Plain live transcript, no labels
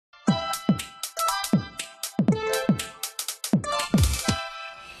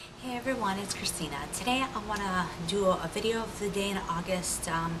everyone, it's Christina. Today I want to do a video of the day in August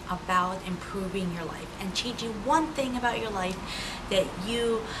about improving your life and changing one thing about your life that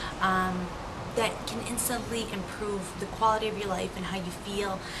you that can instantly improve the quality of your life and how you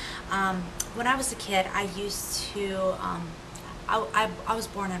feel. When I was a kid, I used to I was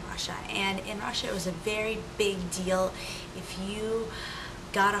born in Russia, and in Russia it was a very big deal if you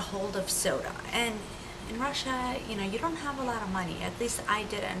got a hold of soda. And in Russia, you don't have a lot of money. At least I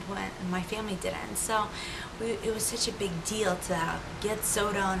didn't when my family didn't. So it was such a big deal to get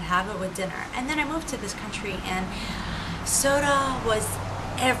soda and have it with dinner. And then I moved to this country and soda was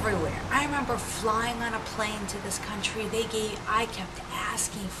everywhere. I remember flying on a plane to this country. I kept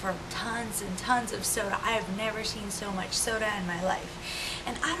asking for tons and tons of soda. I have never seen so much soda in my life.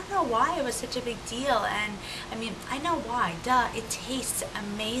 And I don't know why it was such a big deal. And I mean, I know why. Duh, it tastes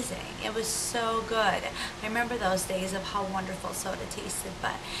amazing. It was so good. I remember those days of how wonderful soda tasted.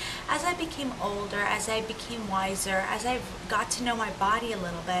 But as I became older, as I became wiser, as I got to know my body a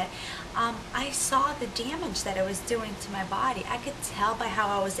little bit, I saw the damage that it was doing to my body. I could tell by how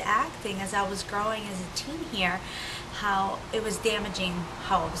I was acting as I was growing as a teen here, how it was damaging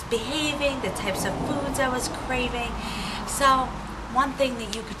how I was behaving, the types of foods I was craving. So one thing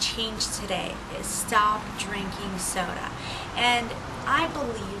that you could change today is stop drinking soda. And I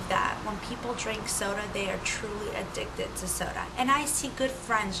believe that when people drink soda, they are truly addicted to soda. And I see good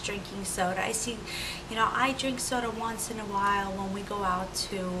friends drinking soda. I drink soda once in a while when we go out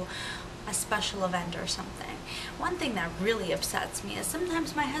to a special event or something. One thing that really upsets me is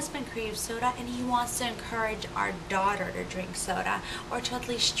sometimes my husband craves soda and he wants to encourage our daughter to drink soda or to at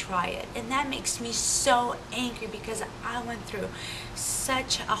least try it. And that makes me so angry because I went through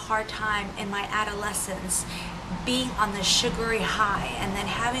such a hard time in my adolescence being on the sugary high and then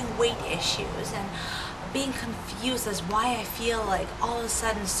having weight issues and being confused as why I feel like all of a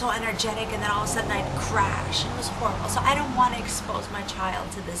sudden so energetic and then all of a sudden I'd crash. It was horrible. So I don't want to expose my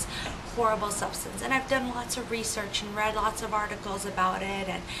child to this horrible substance. And I've done lots of research and read lots of articles about it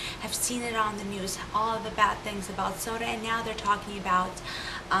and have seen it on the news, all of the bad things about soda. And now they're talking about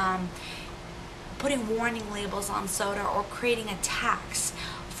putting warning labels on soda or creating a tax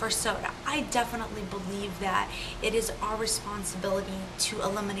for soda. I definitely believe that it is our responsibility to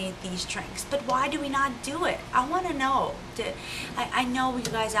eliminate these drinks. But why do we not do it? I want to know. I know you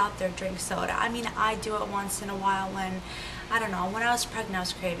guys out there drink soda. I mean, I do it once in a while when, I don't know, when I was pregnant I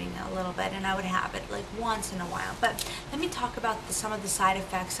was craving it a little bit and I would have it like once in a while. But let me talk about some of the side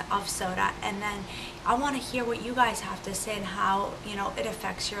effects of soda, and then I want to hear what you guys have to say and how it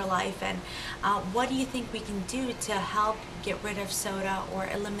affects your life, and what do you think we can do to help get rid of soda or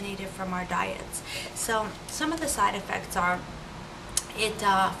eliminate it from our diets. So some of the side effects are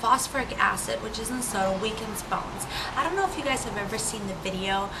phosphoric acid, which is in soda, weakens bones. I don't know if you guys have ever seen the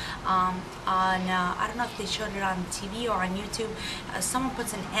video I don't know if they showed it on TV or on YouTube. Someone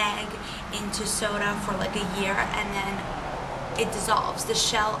puts an egg into soda for like a year and then it dissolves. The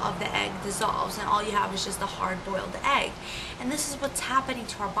shell of the egg dissolves and all you have is just a hard-boiled egg. And this is what's happening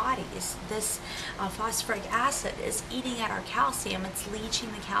to our bodies. This phosphoric acid is eating at our calcium. It's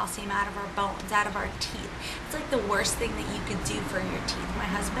leaching the calcium out of our bones, out of our teeth. It's like the worst thing that you could do for your teeth. My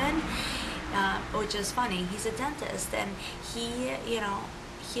husband, which is funny, he's a dentist, and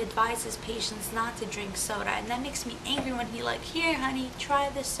he advises patients not to drink soda, and that makes me angry when he like, here honey, try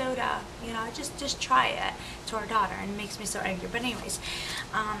this soda, just try it, to our daughter, and it makes me so angry. But anyways,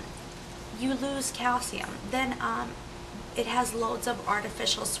 you lose calcium. Then it has loads of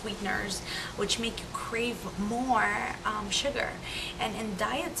artificial sweeteners which make you crave more sugar. And in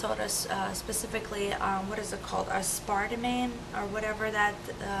diet soda specifically, what is it called, aspartame or whatever that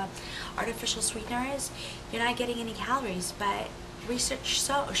artificial sweetener is, you're not getting any calories, but research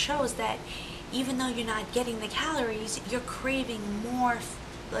shows that even though you're not getting the calories, you're craving more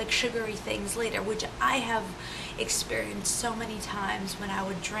like sugary things later, which I have experienced so many times. When I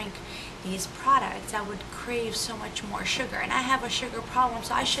would drink these products, I would crave so much more sugar, and I have a sugar problem,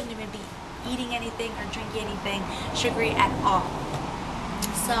 so I shouldn't even be eating anything or drinking anything sugary at all.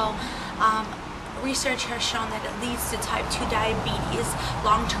 So research has shown that it leads to type 2 diabetes,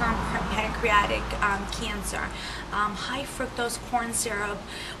 long-term pancreatic cancer. High fructose corn syrup,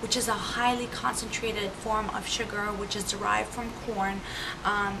 which is a highly concentrated form of sugar which is derived from corn,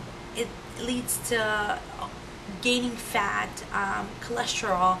 it leads to gaining fat,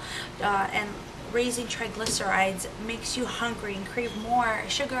 cholesterol, and raising triglycerides, makes you hungry and crave more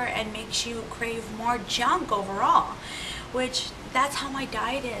sugar and makes you crave more junk overall, which that's how my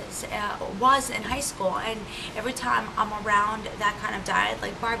diet was in high school. And every time I'm around that kind of diet,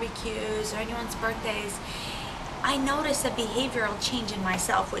 like barbecues or anyone's birthdays, I noticed a behavioral change in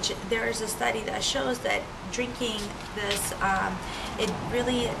myself, which there is a study that shows that drinking this, it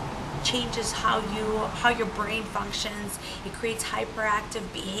really changes how your brain functions. It creates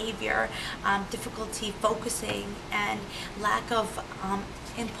hyperactive behavior, difficulty focusing, and lack of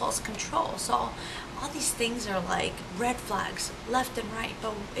impulse control. So all these things are like red flags left and right,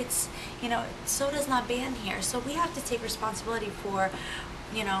 but it's, soda's not banned here, so we have to take responsibility for,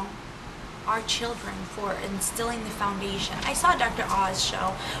 our children, for instilling the foundation. I saw Dr. Oz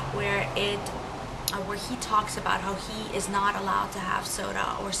show where he talks about how he is not allowed to have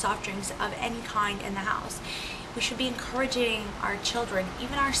soda or soft drinks of any kind in the house. We should be encouraging our children,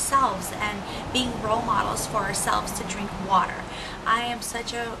 even ourselves, and being role models for ourselves to drink water. I am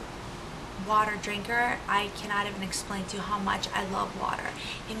such a water drinker. I cannot even explain to you how much I love water.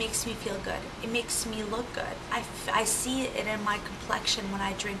 It makes me feel good. It makes me look good. I see it in my complexion when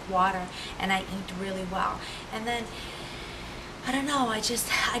I drink water, and I eat really well. And then I don't know,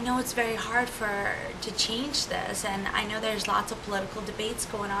 I know it's very hard to change this, and I know there's lots of political debates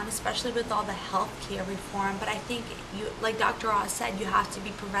going on, especially with all the healthcare reform, but I think, like Dr. Oz said, you have to be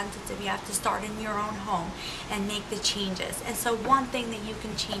preventative. You have to start in your own home and make the changes. And so one thing that you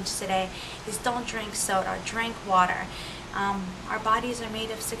can change today is don't drink soda, drink water. Our bodies are made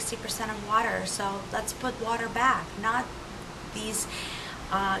of 60% of water, so let's put water back, not these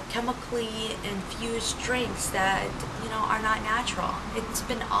chemically infused drinks that are not natural. It's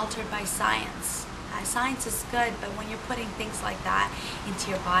been altered by science. Science is good, but when you're putting things like that into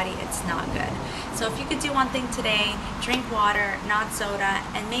your body, it's not good. So if you could do one thing today, drink water, not soda,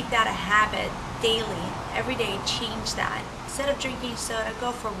 and make that a habit daily, every day. Change that. Instead of drinking soda,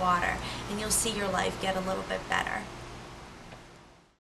 go for water, and you'll see your life get a little bit better.